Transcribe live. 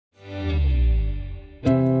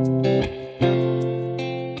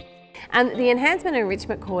The Enhancement and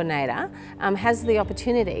Enrichment Coordinator has the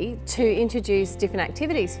opportunity to introduce different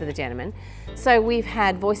activities for the gentlemen. So we've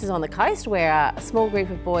had Voices on the Coast, where a small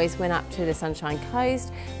group of boys went up to the Sunshine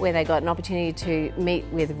Coast, where they got an opportunity to meet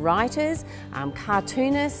with writers,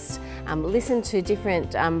 cartoonists, listen to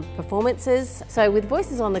different performances. So with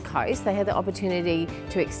Voices on the Coast, they had the opportunity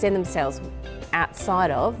to extend themselves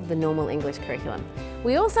outside of the normal English curriculum.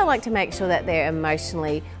 We also like to make sure that they're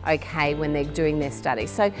emotionally okay when they're doing their studies.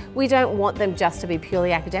 So we don't want them just to be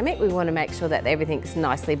purely academic, we want to make sure that everything's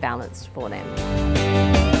nicely balanced for them.